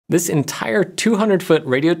This entire 200-foot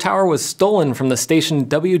radio tower was stolen from the station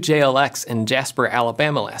WJLX in Jasper,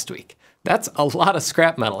 Alabama last week. That's a lot of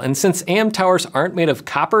scrap metal, and since AM towers aren't made of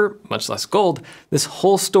copper, much less gold, this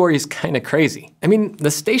whole story is kinda crazy. I mean,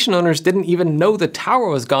 the station owners didn't even know the tower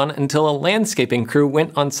was gone until a landscaping crew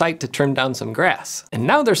went on site to trim down some grass. And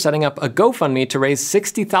now they're setting up a GoFundMe to raise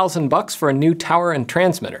 $60,000 for a new tower and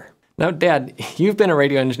transmitter. Now, Dad, you've been a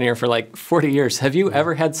radio engineer for like 40 years. Have you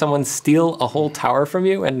ever had someone steal a whole tower from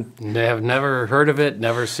you? And I've never heard of it,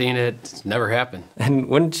 never seen it, it's never happened. And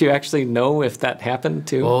wouldn't you actually know if that happened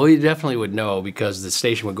too? Well, we definitely would know because the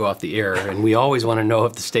station would go off the air, and we always want to know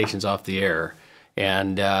if the station's off the air.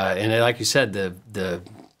 And like you said,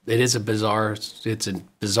 it's a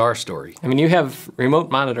bizarre story. I mean, you have remote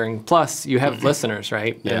monitoring, plus you have listeners,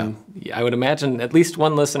 right? Yeah. And I would imagine at least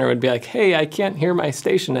one listener would be like, hey, I can't hear my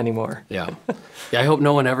station anymore. Yeah. I hope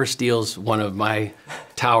no one ever steals one of my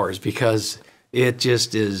towers because it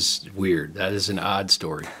just is weird. That is an odd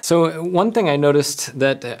story. So one thing I noticed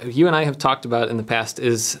that you and I have talked about in the past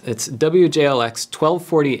is it's WJLX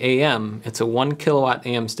 1240 AM. It's a 1 kilowatt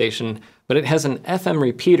AM station, but it has an FM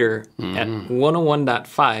repeater at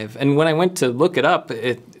 101.5. And when I went to look it up,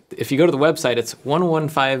 if you go to the website, it's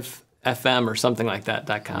 101.5 FM or something like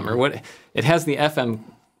that, .com. Or what? It has the FM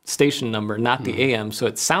station number, not the AM, so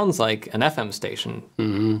it sounds like an FM station,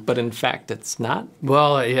 but in fact it's not.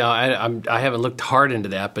 Well, yeah, I haven't looked hard into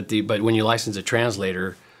that, but when you license a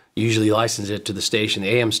translator, you usually license it to the station. The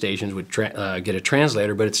AM stations would get a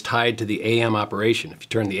translator, but it's tied to the AM operation. If you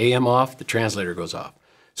turn the AM off, the translator goes off.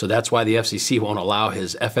 So that's why the FCC won't allow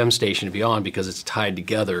his FM station to be on, because it's tied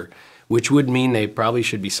together, which would mean they probably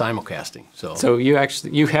should be simulcasting. So you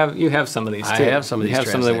have some of these too. I have some of these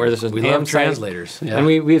translators. We love translators. Yeah. And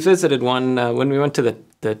we visited one when we went to the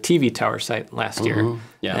TV tower site last year.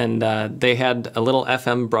 Yeah. And they had a little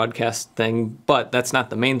FM broadcast thing, but that's not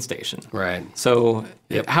the main station. Right. So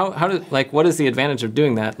what is the advantage of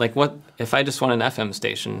doing that? Like, what if I just want an FM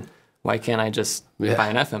station? Why can't I just buy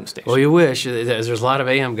an FM station? Well, you wish. There's a lot of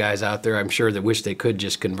AM guys out there, I'm sure, that wish they could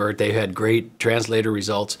just convert. They've had great translator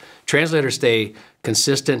results. Translators stay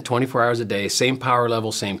consistent 24 hours a day, same power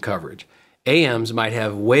level, same coverage. AMs might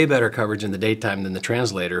have way better coverage in the daytime than the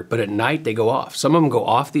translator, but at night they go off. Some of them go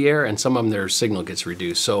off the air, and some of them their signal gets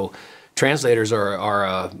reduced. So translators are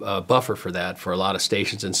a buffer for that for a lot of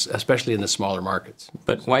stations, and especially in the smaller markets.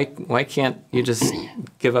 But why can't you just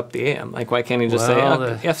give up the AM? Like, why can't you just say,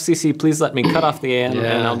 FCC, please let me cut off the AM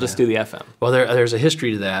and I'll just do the FM? Well, there's a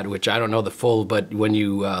history to that, which I don't know the full, but when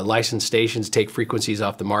you license stations, take frequencies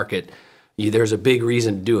off the market, there's a big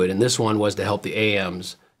reason to do it. And this one was to help the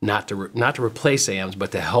AMs, not to replace AMs,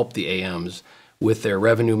 but to help the AMs with their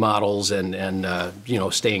revenue models and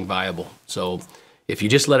staying viable. So if you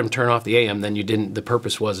just let them turn off the AM, then the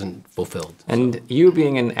purpose wasn't fulfilled. And you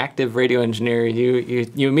being an active radio engineer, you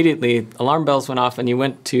immediately, alarm bells went off and you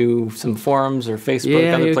went to some forums or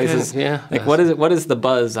Facebook, other places. Like, what is the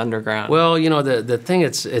buzz underground? Well, the thing,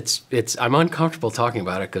 I'm uncomfortable talking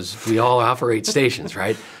about it because we all operate stations,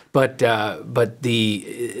 right? But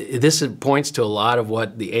this points to a lot of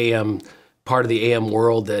what the AM, part of the AM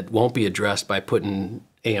world that won't be addressed by putting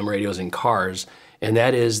AM radios in cars. And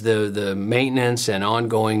that is the maintenance and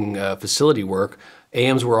ongoing facility work.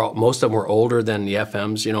 AMs most of them were older than the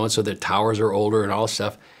FMs, and so the towers are older and all this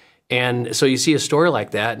stuff. And so you see a story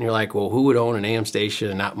like that, and you're like, well, who would own an AM station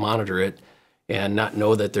and not monitor it and not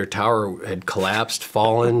know that their tower had collapsed,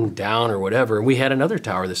 fallen down, or whatever? And we had another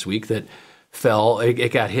tower this week that fell. It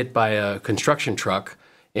got hit by a construction truck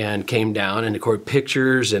and came down, and of course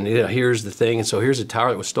pictures, and here's the thing, and so here's a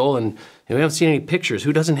tower that was stolen, and we haven't seen any pictures.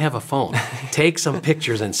 Who doesn't have a phone? Take some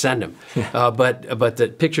pictures and send them. But the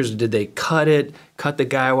pictures, did they cut the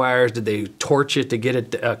guy wires? Did they torch it to get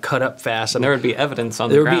it cut up fast? And there would be evidence on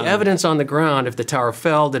the ground. There would be evidence on the ground. If the tower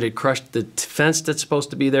fell, did it crush the fence that's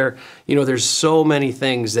supposed to be there? There's so many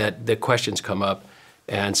things that the questions come up.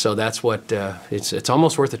 And so that's what, it's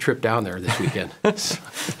almost worth a trip down there this weekend.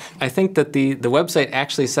 I think that the website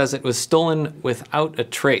actually says it was stolen without a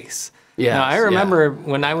trace. Yeah. Now, I remember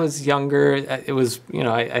when I was younger, it was,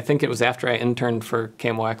 I think it was after I interned for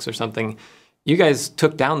KMOX or something, you guys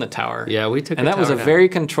took down the tower. Yeah, we took the tower. And that was a very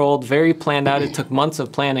controlled, very planned out. It took months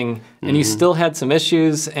of planning, and you still had some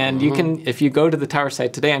issues. And you can, if you go to the tower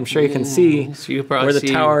site today, I'm sure you can see where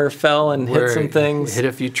the tower fell and hit some things. Hit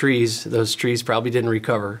a few trees. Those trees probably didn't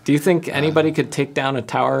recover. Do you think anybody could take down a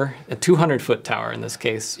tower, a 200-foot tower in this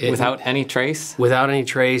case, without any trace? Without any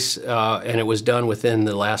trace, and it was done within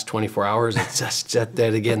the last 24 hours. It's just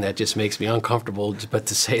that again, that just makes me uncomfortable. But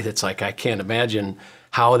to say that's like, I can't imagine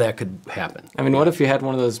how that could happen. I mean, what if you had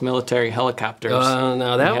one of those military helicopters?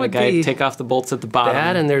 Now that would a guy be take off the bolts at the bottom.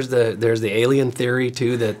 That, and there's the alien theory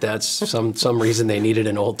too, that's some reason they needed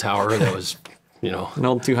an old tower that was, you know, an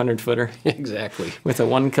old 200-footer. Exactly. With a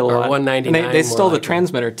 1 kilowatt. Or 199. And they stole the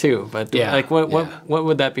transmitter too, but yeah, like what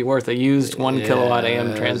would that be worth? A used 1 kilowatt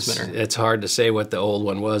AM transmitter? It's hard to say what the old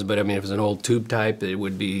one was, but I mean, if it was an old tube type, it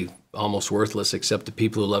would be almost worthless, except the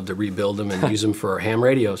people who love to rebuild them and use them for ham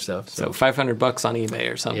radio stuff. So $500 on eBay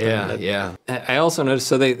or something. Yeah. I also noticed,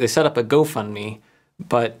 so they set up a GoFundMe,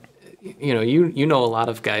 but you know a lot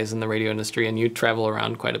of guys in the radio industry, and you travel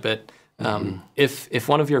around quite a bit. If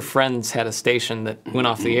one of your friends had a station that went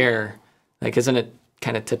off the air, like, isn't it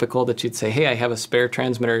kind of typical that you'd say, hey, I have a spare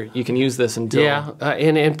transmitter, you can use this until... Yeah,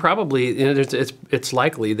 and probably it's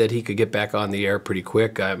likely that he could get back on the air pretty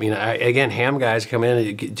quick. I mean, again, ham guys come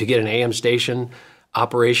in to get an AM station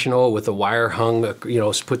operational with a wire hung,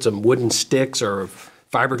 put some wooden sticks or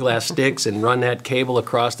fiberglass sticks and run that cable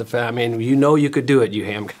across the... I mean, you could do it, you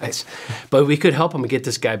ham guys. But we could help him get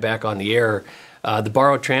this guy back on the air. The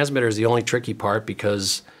borrowed transmitter is the only tricky part,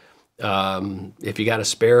 because if you got a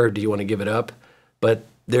spare, do you want to give it up? But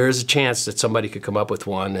there is a chance that somebody could come up with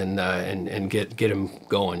one and get him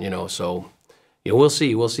going, So we'll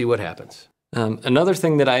see. We'll see what happens. Another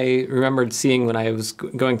thing that I remembered seeing when I was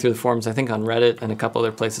going through the forums, I think on Reddit and a couple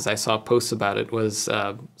other places I saw posts about it, was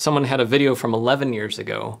someone had a video from 11 years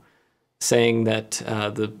ago saying that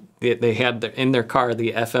they had in their car,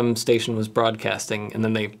 the FM station was broadcasting, and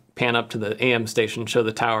then they pan up to the AM station, show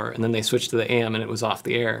the tower, and then they switched to the AM and it was off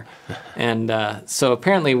the air. And so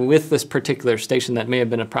apparently with this particular station, that may have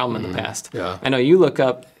been a problem in the past. Yeah. I know you look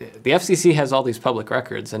up, the FCC has all these public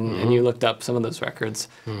records, and you looked up some of those records.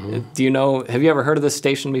 Do you know, have you ever heard of this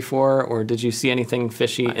station before, or did you see anything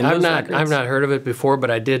fishy in those records? I've not heard of it before,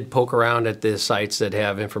 but I did poke around at the sites that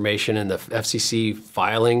have information in the FCC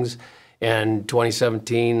filings. And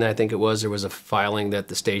 2017, I think it was, there was a filing that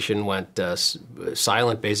the station went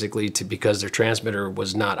silent basically because their transmitter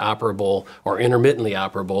was not operable or intermittently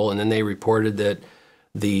operable. And then they reported that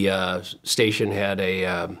the station had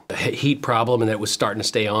a heat problem and that it was starting to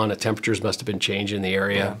stay on. The temperatures must have been changing in the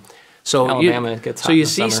area. Yeah. So Alabama gets hot so you in the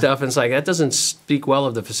see summer. stuff and it's like, that doesn't speak well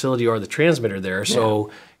of the facility or the transmitter there.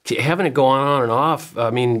 So having it go on and off,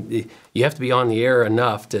 I mean, you have to be on the air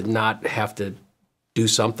enough to not have to do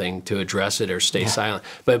something to address it or stay silent.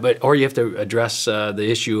 Or you have to address the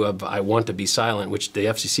issue of I want to be silent, which the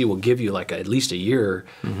FCC will give you like at least a year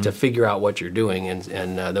to figure out what you're doing,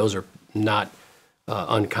 and those are not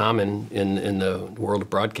uncommon in the world of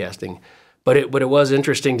broadcasting. But it was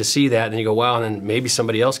interesting to see that, and you go, wow, and then maybe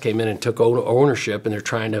somebody else came in and took ownership, and they're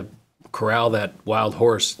trying to corral that wild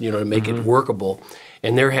horse, to make it workable,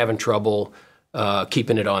 and they're having trouble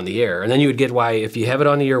keeping it on the air. And then you would get why if you have it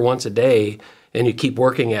on the air once a day, and you keep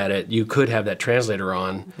working at it, you could have that translator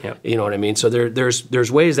on. Yep. You know what I mean? So there's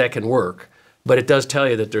ways that can work, but it does tell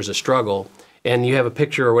you that there's a struggle. And you have a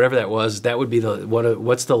picture or whatever that was. That would be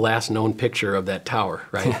what's the last known picture of that tower,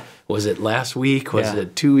 right? Was it last week? Was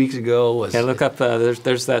it 2 weeks ago? Look up.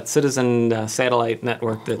 There's that Citizen satellite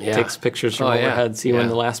network that takes pictures from overhead. See when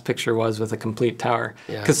the last picture was with a complete tower.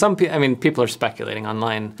 Because people are speculating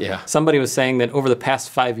online. Yeah. Somebody was saying that over the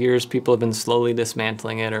past 5 years, people have been slowly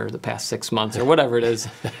dismantling it, or the past 6 months, or whatever it is.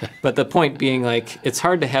 But the point being, like, it's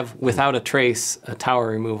hard to have without a trace a tower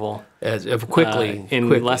removal. Quickly.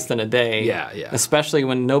 Less than a day. Yeah. Especially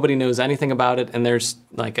when nobody knows anything about it, and there's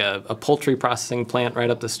like a poultry processing plant right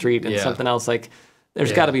up the street and something else. Like,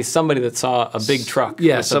 there's got to be somebody that saw a big truck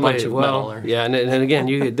with a bunch of metal. And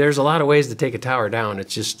again, there's a lot of ways to take a tower down.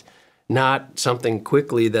 It's just not something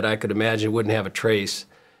quickly that I could imagine wouldn't have a trace.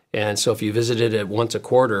 And so if you visited it once a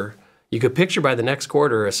quarter, you could picture by the next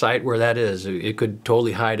quarter a site where that is. It could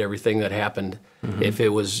totally hide everything that happened if it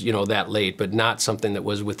was, that late, but not something that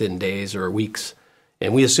was within days or weeks.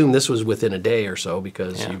 And we assume this was within a day or so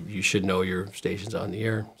because you should know your station's on the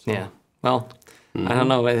air. So. Yeah. Well, I don't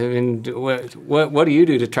know. I mean, what do you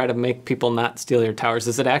do to try to make people not steal your towers?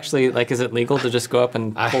 Is it actually, is it legal to just go up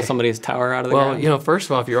and pull somebody's tower out of the ground? Well, first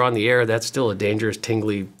of all, if you're on the air, that's still a dangerous,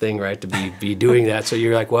 tingly thing, right, to be doing that. So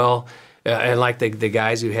you're like, well... and like the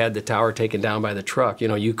guys who had the tower taken down by the truck,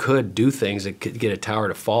 you could do things that could get a tower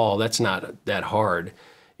to fall. That's not that hard.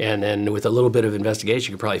 And then with a little bit of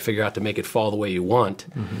investigation, you could probably figure out to make it fall the way you want.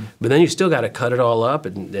 But then you still got to cut it all up,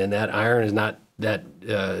 and that iron is not that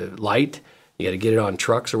light. You got to get it on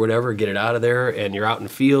trucks or whatever, get it out of there, and you're out in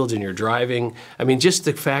fields and you're driving. I mean, just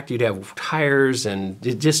the fact you'd have tires and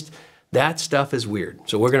That stuff is weird.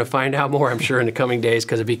 So we're going to find out more, I'm sure, in the coming days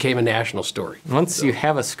because it became a national story. Once you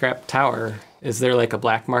have a scrap tower, is there like a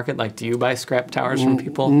black market? Like, do you buy scrap towers from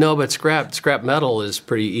people? No, but scrap metal is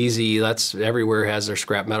pretty easy. That's everywhere has their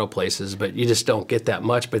scrap metal places, but you just don't get that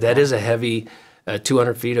much. But that is a heavy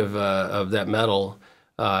 200 feet of that metal.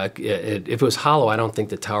 If it was hollow, I don't think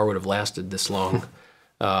the tower would have lasted this long.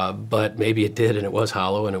 But maybe it did, and it was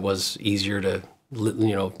hollow, and it was easier to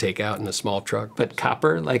take out in a small truck. But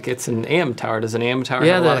copper, like it's an AM tower. Does an AM tower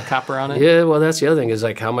have a lot of copper on it? Yeah, well, that's the other thing is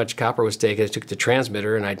like how much copper was taken. They took the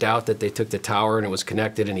transmitter, and I doubt that they took the tower and it was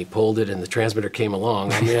connected, and he pulled it, and the transmitter came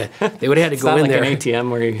along. I mean, they would have had to go in there. It's not like an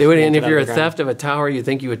ATM where you. They would, and if you're a theft of a tower, you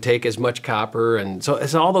think you would take as much copper, and so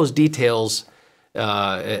it's all those details. Like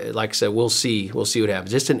I said, we'll see what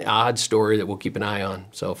happens. Just an odd story that we'll keep an eye on.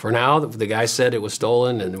 So for now, the guy said it was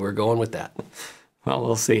stolen, and we're going with that. Well,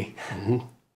 we'll see.